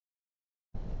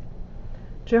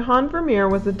Johannes Vermeer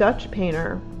was a Dutch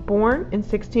painter, born in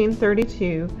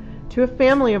 1632 to a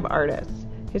family of artists.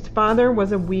 His father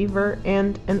was a weaver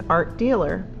and an art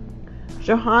dealer.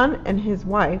 Johannes and his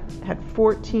wife had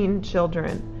 14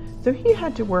 children, so he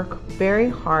had to work very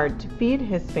hard to feed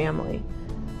his family.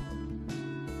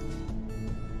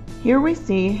 Here we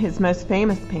see his most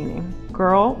famous painting,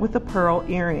 Girl with a Pearl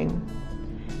Earring.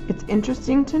 It's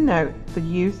interesting to note the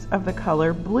use of the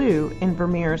color blue in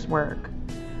Vermeer's work.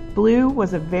 Blue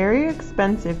was a very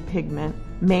expensive pigment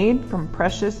made from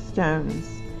precious stones.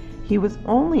 He was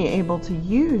only able to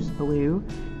use blue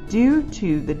due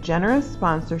to the generous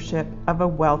sponsorship of a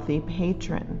wealthy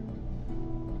patron.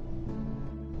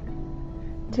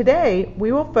 Today,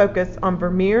 we will focus on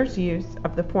Vermeer's use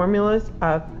of the formulas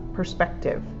of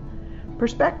perspective.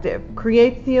 Perspective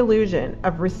creates the illusion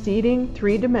of receding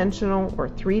three-dimensional or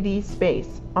 3D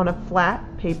space on a flat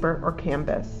paper or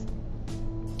canvas.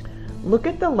 Look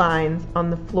at the lines on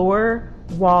the floor,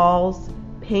 walls,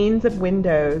 panes of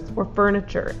windows, or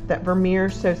furniture that Vermeer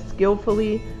so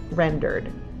skillfully rendered.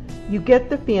 You get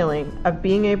the feeling of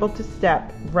being able to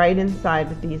step right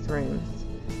inside these rooms.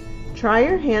 Try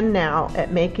your hand now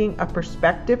at making a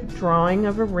perspective drawing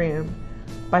of a room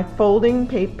by folding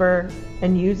paper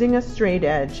and using a straight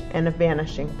edge and a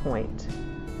vanishing point.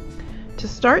 To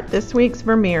start this week's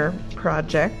Vermeer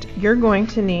project, you're going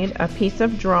to need a piece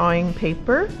of drawing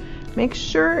paper. Make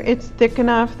sure it's thick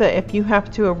enough that if you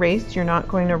have to erase, you're not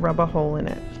going to rub a hole in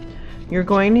it. You're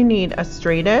going to need a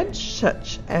straight edge,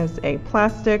 such as a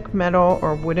plastic, metal,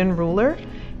 or wooden ruler.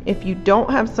 If you don't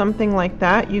have something like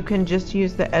that, you can just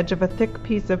use the edge of a thick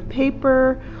piece of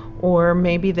paper or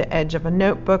maybe the edge of a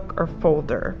notebook or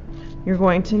folder. You're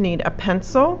going to need a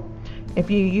pencil. If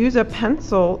you use a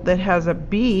pencil that has a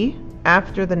B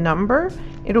after the number,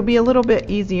 it'll be a little bit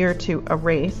easier to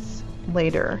erase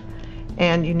later.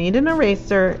 And you need an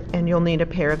eraser, and you'll need a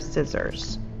pair of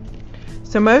scissors.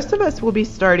 So most of us will be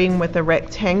starting with a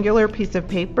rectangular piece of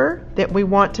paper that we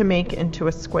want to make into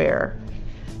a square.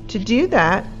 To do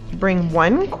that, bring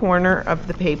one corner of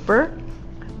the paper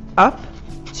up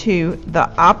to the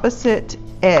opposite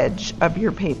edge of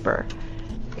your paper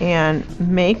and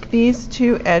make these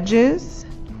two edges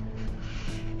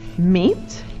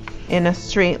meet in a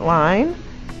straight line,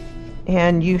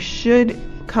 and you should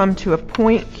come to a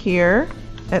point here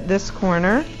at this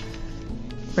corner.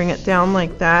 Bring it down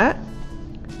like that.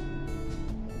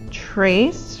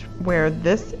 Trace where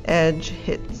this edge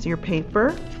hits your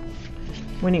paper.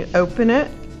 When you open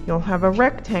it, you'll have a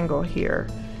rectangle here.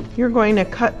 You're going to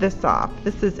cut this off.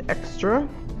 This is extra.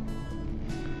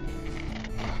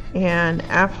 And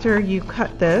after you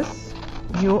cut this,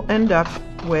 you'll end up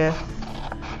with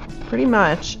pretty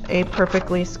much a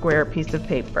perfectly square piece of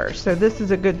paper. So this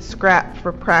is a good scrap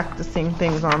for practicing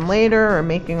things on later or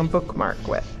making a bookmark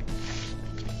with.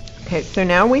 Okay, so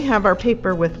now we have our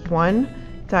paper with one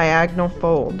diagonal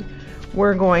fold.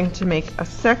 We're going to make a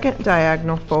second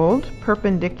diagonal fold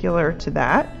perpendicular to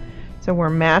that. So we're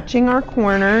matching our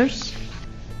corners,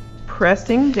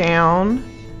 pressing down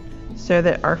so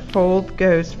that our fold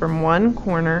goes from one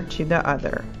corner to the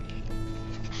other.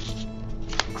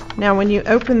 Now when you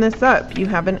open this up, you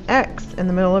have an X in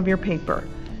the middle of your paper.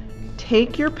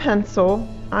 Take your pencil,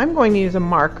 I'm going to use a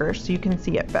marker so you can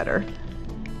see it better,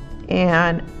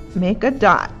 and make a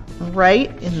dot right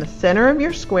in the center of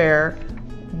your square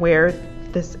where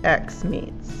this X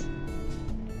meets.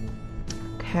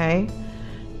 Okay,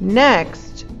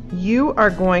 next you are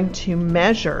going to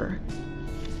measure,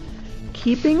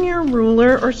 keeping your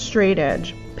ruler or straight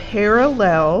edge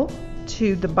parallel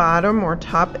to the bottom or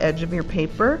top edge of your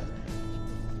paper.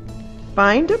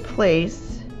 Find a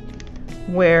place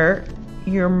where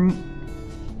your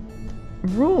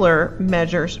ruler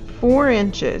measures 4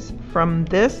 inches from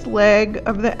this leg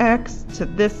of the X to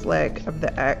this leg of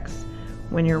the X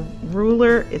when your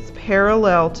ruler is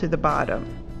parallel to the bottom.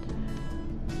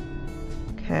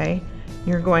 Okay,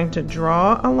 you're going to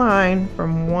draw a line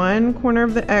from one corner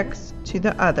of the X to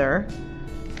the other.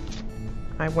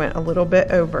 I went a little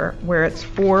bit over where it's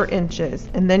 4 inches,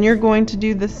 and then you're going to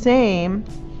do the same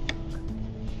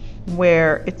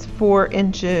where it's 4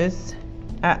 inches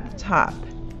at the top.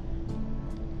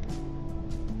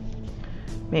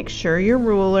 Make sure your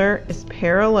ruler is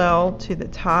parallel to the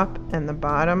top and the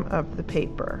bottom of the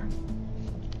paper.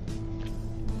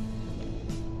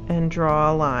 And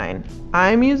draw a line.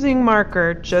 I'm using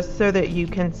marker just so that you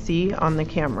can see on the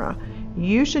camera.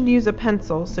 You should use a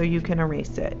pencil so you can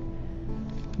erase it.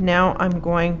 Now I'm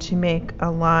going to make a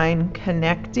line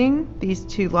connecting these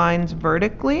two lines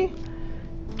vertically,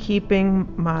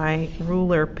 keeping my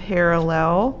ruler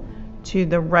parallel to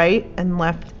the right and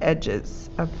left edges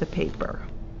of the paper.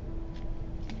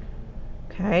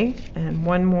 Okay, and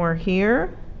one more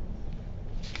here.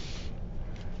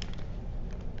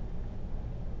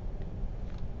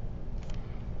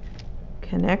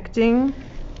 Connecting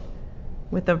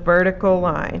with a vertical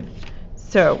line.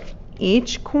 So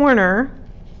each corner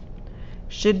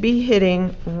should be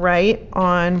hitting right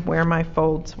on where my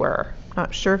folds were.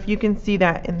 Not sure if you can see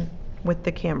that with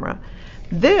the camera.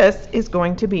 This is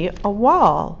going to be a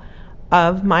wall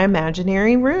of my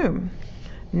imaginary room.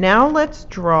 Now let's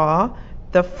draw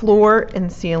the floor and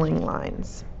ceiling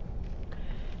lines.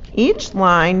 Each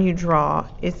line you draw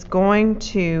is going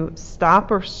to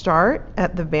stop or start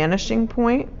at the vanishing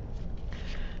point.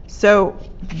 So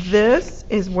this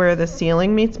is where the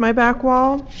ceiling meets my back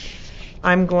wall.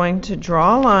 I'm going to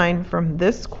draw a line from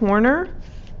this corner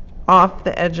off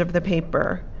the edge of the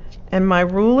paper, and my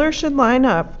ruler should line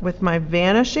up with my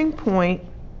vanishing point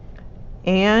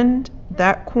and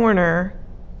that corner,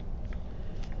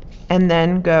 and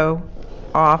then go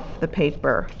off the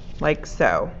paper like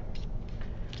so.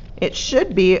 It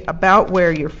should be about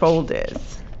where your fold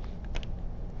is.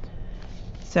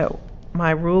 So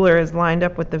my ruler is lined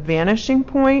up with the vanishing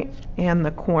point and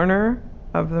the corner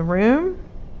of the room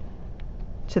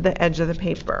to the edge of the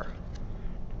paper.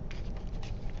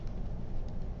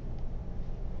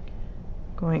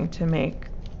 Going to make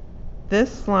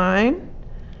this line,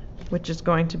 which is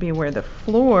going to be where the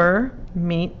floor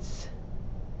meets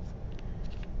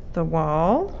the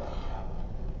wall.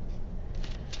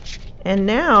 And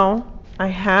now I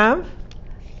have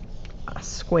a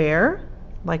square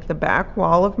like the back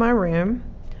wall of my room,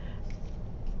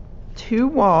 two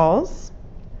walls,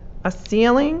 a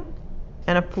ceiling,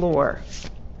 and a floor.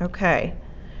 Okay,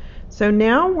 so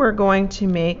now we're going to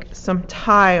make some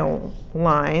tile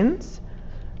lines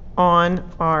on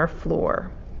our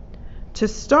floor. To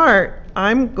start,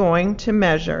 I'm going to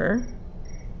measure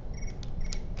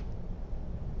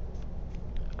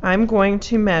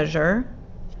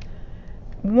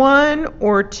 1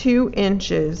 or 2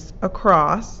 inches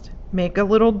across. Make a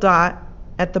little dot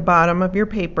at the bottom of your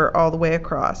paper all the way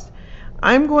across.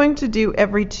 I'm going to do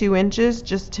every 2 inches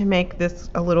just to make this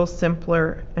a little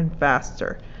simpler and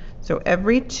faster. So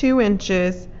every 2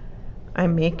 inches,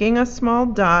 I'm making a small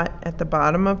dot at the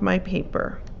bottom of my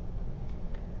paper.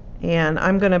 And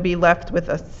I'm going to be left with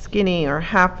a skinny or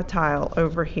half a tile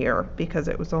over here because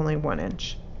it was only 1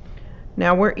 inch.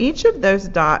 Now where each of those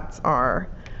dots are,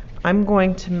 I'm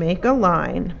going to make a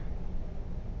line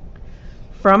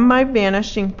from my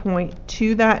vanishing point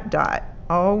to that dot.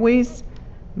 Always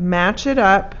match it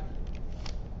up.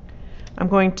 I'm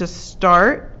going to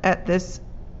start at this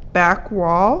back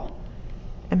wall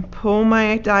and pull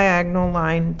my diagonal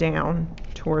line down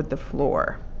toward the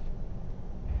floor.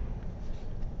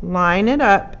 Line it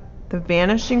up, the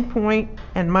vanishing point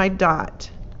and my dot.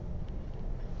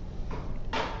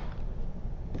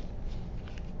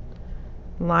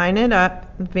 Line it up,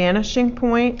 vanishing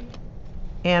point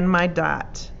and my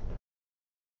dot.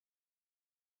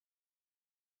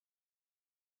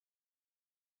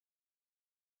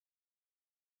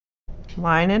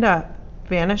 Line it up,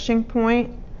 vanishing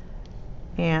point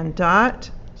and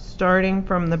dot, starting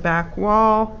from the back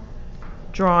wall,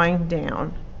 drawing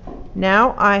down.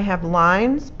 Now I have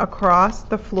lines across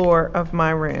the floor of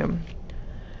my room.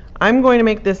 I'm going to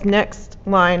make this next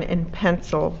line in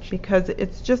pencil because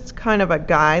it's just kind of a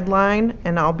guideline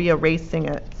and I'll be erasing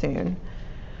it soon.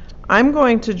 I'm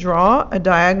going to draw a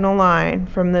diagonal line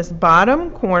from this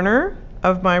bottom corner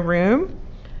of my room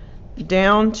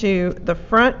down to the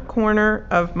front corner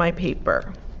of my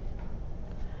paper.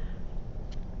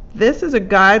 This is a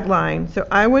guideline, so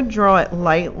I would draw it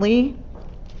lightly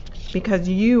because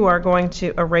you are going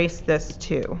to erase this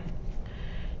too.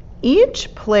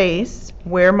 Each place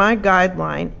where my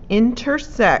guideline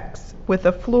intersects with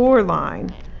a floor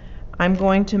line, I'm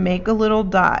going to make a little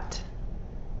dot.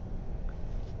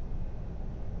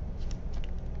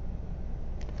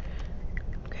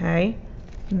 Okay,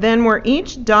 then where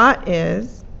each dot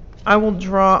is, I will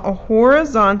draw a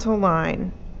horizontal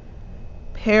line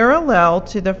parallel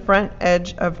to the front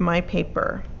edge of my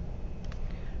paper,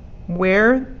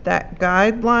 where that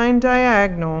guideline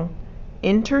diagonal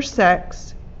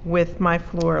intersects with my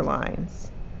floor lines.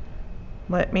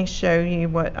 Let me show you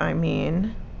what I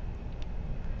mean.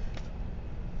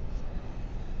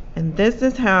 And this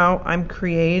is how I'm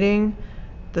creating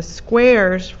the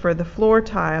squares for the floor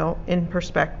tile in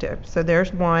perspective. So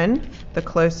there's one, the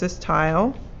closest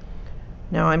tile.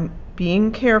 Now I'm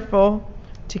being careful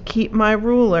to keep my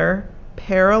ruler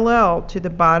parallel to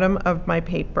the bottom of my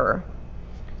paper,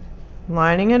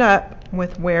 lining it up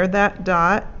with where that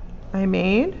dot I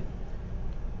made,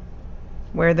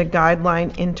 where the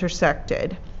guideline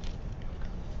intersected.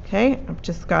 Okay, I've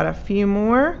just got a few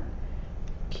more,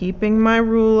 keeping my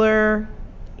ruler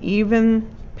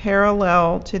even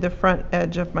parallel to the front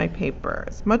edge of my paper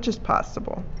as much as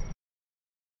possible.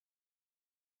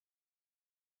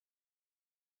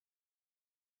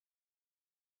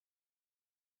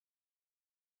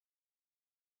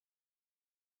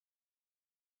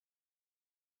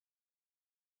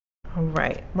 All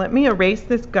right, let me erase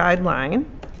this guideline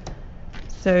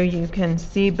so you can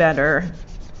see better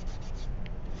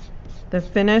the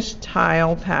finished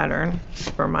tile pattern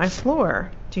for my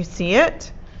floor. Do you see it?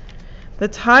 The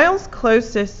tiles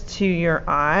closest to your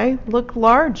eye look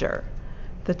larger.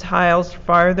 The tiles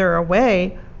farther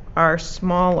away are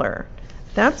smaller.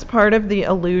 That's part of the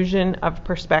illusion of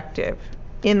perspective.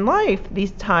 In life,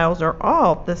 these tiles are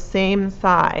all the same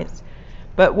size,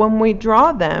 but when we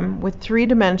draw them with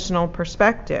three-dimensional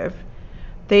perspective,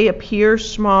 they appear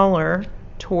smaller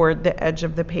toward the edge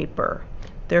of the paper.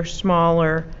 They're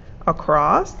smaller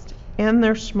across and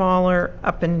they're smaller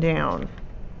up and down,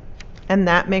 and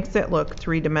that makes it look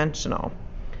three-dimensional.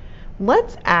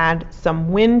 Let's add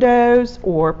some windows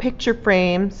or picture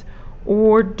frames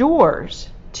or doors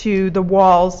to the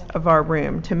walls of our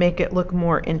room to make it look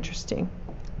more interesting.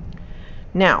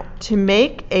 Now, to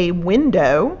make a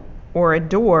window or a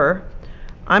door,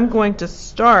 I'm going to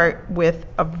start with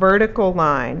a vertical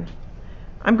line.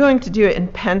 I'm going to do it in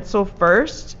pencil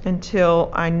first until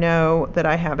I know that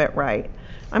I have it right.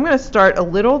 I'm going to start a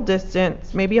little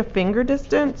distance, maybe a finger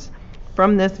distance,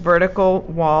 from this vertical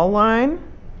wall line.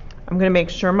 I'm going to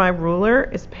make sure my ruler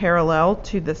is parallel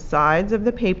to the sides of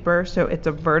the paper, so it's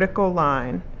a vertical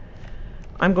line.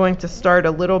 I'm going to start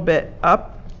a little bit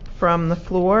up from the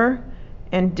floor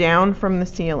and down from the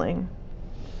ceiling.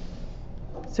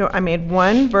 So I made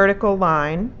one vertical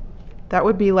line. That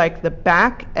would be like the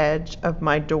back edge of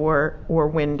my door or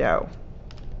window.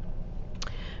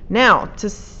 Now, to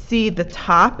see the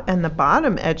top and the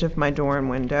bottom edge of my door and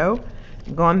window,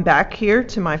 I'm going back here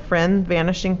to my friend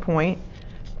vanishing point,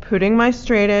 putting my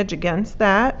straight edge against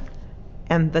that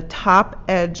and the top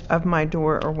edge of my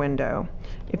door or window.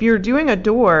 If you're doing a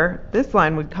door, this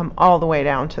line would come all the way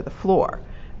down to the floor.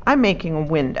 I'm making a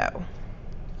window.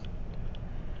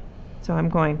 So I'm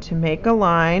going to make a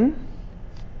line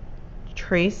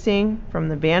tracing from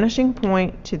the vanishing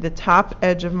point to the top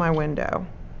edge of my window.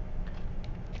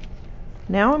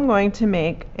 Now I'm going to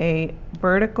make a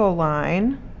vertical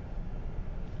line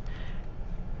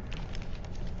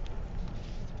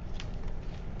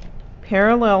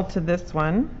parallel to this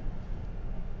one.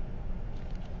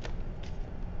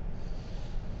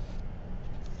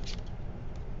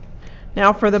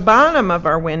 Now for the bottom of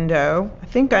our window, I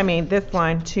think I made this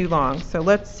line too long, so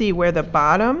let's see where the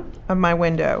bottom of my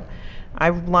window. I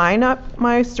line up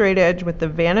my straight edge with the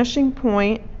vanishing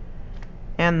point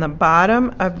and the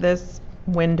bottom of this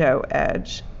window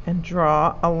edge and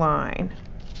draw a line.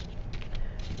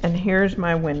 And here's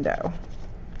my window.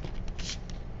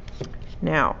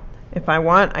 Now, if I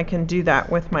want, I can do that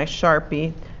with my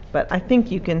Sharpie, but I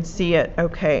think you can see it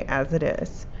okay as it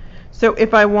is. So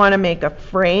if I want to make a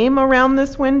frame around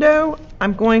this window,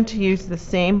 I'm going to use the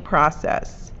same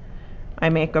process. I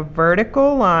make a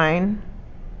vertical line.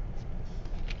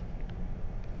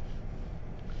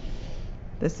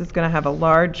 This is going to have a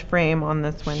large frame on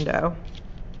this window.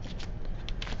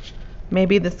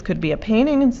 Maybe this could be a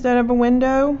painting instead of a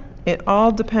window. It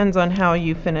all depends on how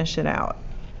you finish it out.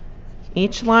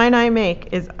 Each line I make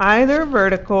is either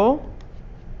vertical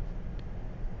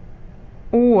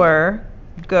or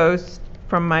goes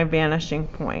from my vanishing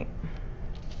point.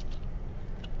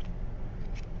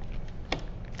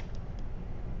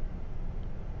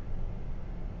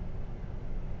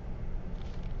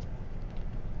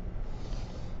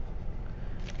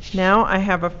 Now I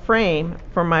have a frame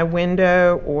for my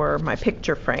window or my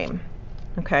picture frame.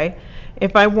 Okay,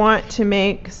 if I want to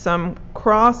make some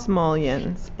cross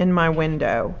mullions in my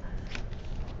window,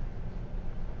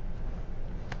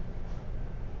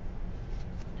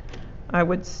 I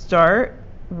would start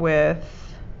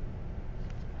with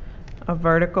a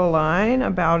vertical line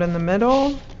about in the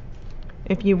middle.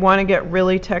 If you want to get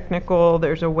really technical,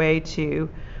 there's a way to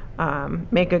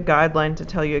make a guideline to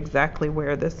tell you exactly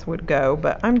where this would go,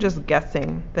 but I'm just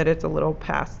guessing that it's a little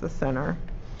past the center.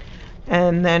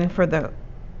 And then for the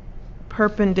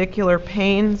perpendicular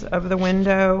panes of the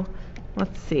window,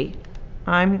 let's see,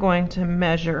 I'm going to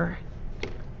measure.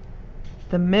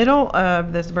 The middle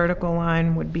of this vertical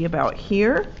line would be about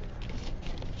here.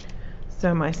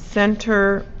 So my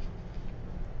center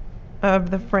of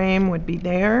the frame would be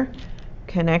there,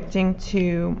 connecting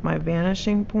to my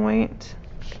vanishing point.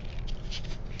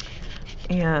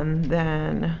 And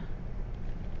then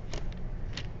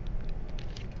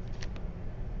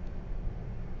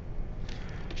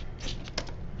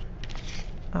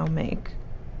I'll make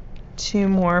 2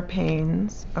 more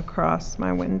panes across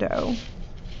my window.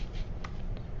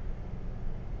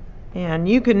 And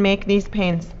you can make these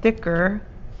panes thicker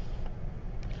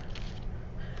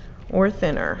or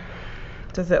thinner.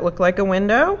 Does it look like a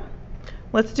window?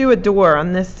 Let's do a door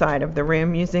on this side of the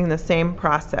room using the same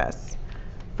process.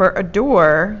 For a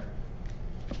door,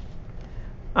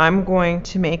 I'm going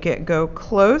to make it go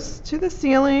close to the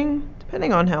ceiling,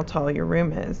 depending on how tall your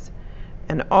room is,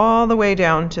 and all the way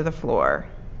down to the floor.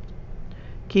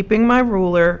 Keeping my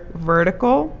ruler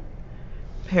vertical,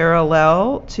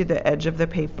 parallel to the edge of the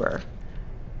paper.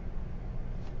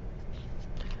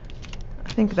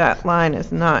 I think that line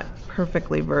is not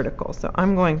perfectly vertical, so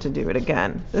I'm going to do it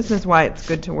again. This is why it's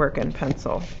good to work in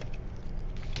pencil.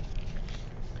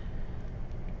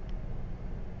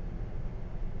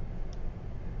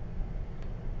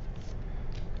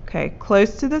 Okay,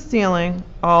 close to the ceiling,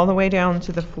 all the way down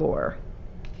to the floor.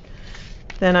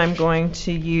 Then I'm going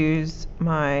to use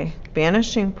my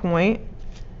vanishing point,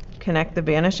 connect the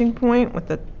vanishing point with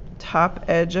the top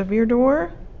edge of your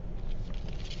door,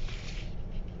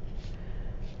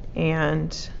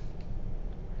 and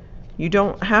you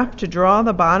don't have to draw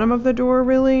the bottom of the door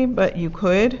really, but you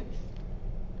could,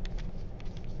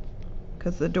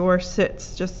 because the door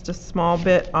sits just a small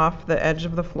bit off the edge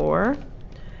of the floor.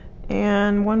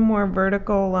 And one more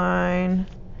vertical line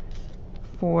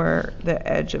for the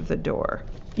edge of the door.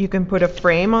 You can put a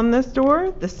frame on this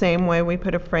door the same way we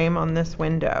put a frame on this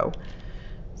window.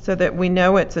 So that we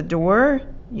know it's a door,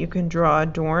 you can draw a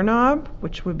doorknob,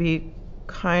 which would be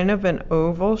kind of an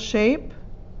oval shape,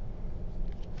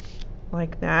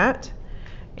 like that.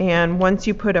 And once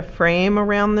you put a frame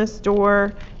around this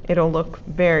door, it'll look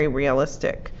very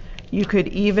realistic. You could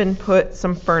even put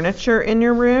some furniture in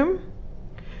your room.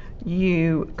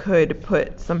 You could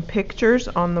put some pictures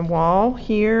on the wall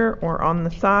here or on the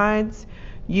sides.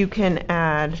 You can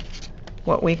add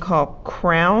what we call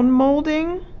crown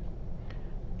molding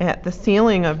at the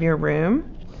ceiling of your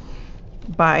room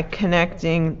by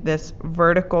connecting this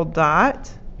vertical dot.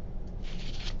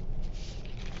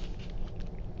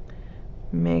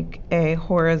 Make a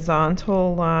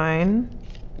horizontal line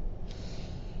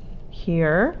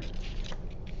here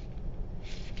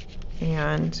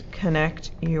and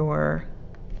connect your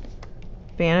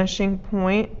vanishing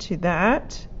point to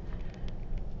that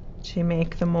to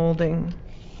make the molding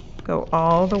go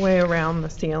all the way around the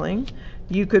ceiling.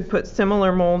 You could put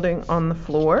similar molding on the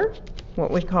floor,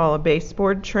 what we call a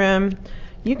baseboard trim.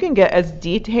 You can get as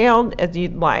detailed as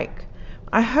you'd like.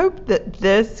 I hope that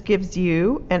this gives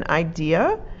you an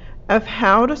idea of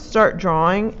how to start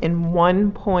drawing in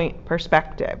 1-point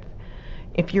perspective.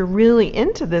 If you're really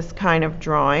into this kind of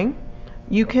drawing,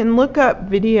 you can look up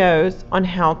videos on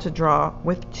how to draw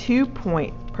with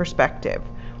 2-point perspective,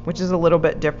 which is a little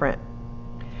bit different.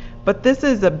 But this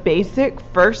is a basic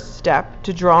first step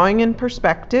to drawing in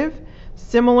perspective,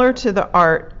 similar to the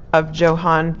art of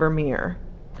Johannes Vermeer.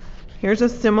 Here's a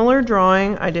similar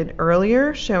drawing I did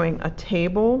earlier, showing a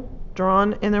table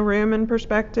drawn in a room in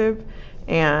perspective,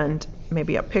 and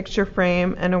maybe a picture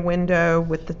frame and a window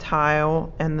with the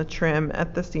tile and the trim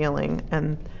at the ceiling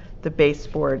and the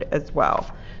baseboard as well.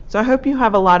 So I hope you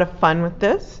have a lot of fun with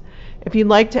this. If you'd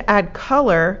like to add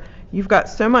color, you've got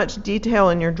so much detail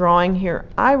in your drawing here,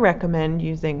 I recommend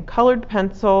using colored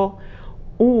pencil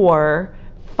or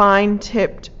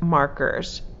fine-tipped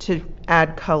markers to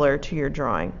add color to your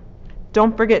drawing.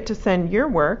 Don't forget to send your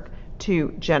work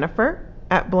to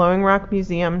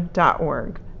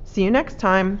Jennifer@blowingrockmuseum.org. See you next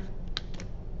time.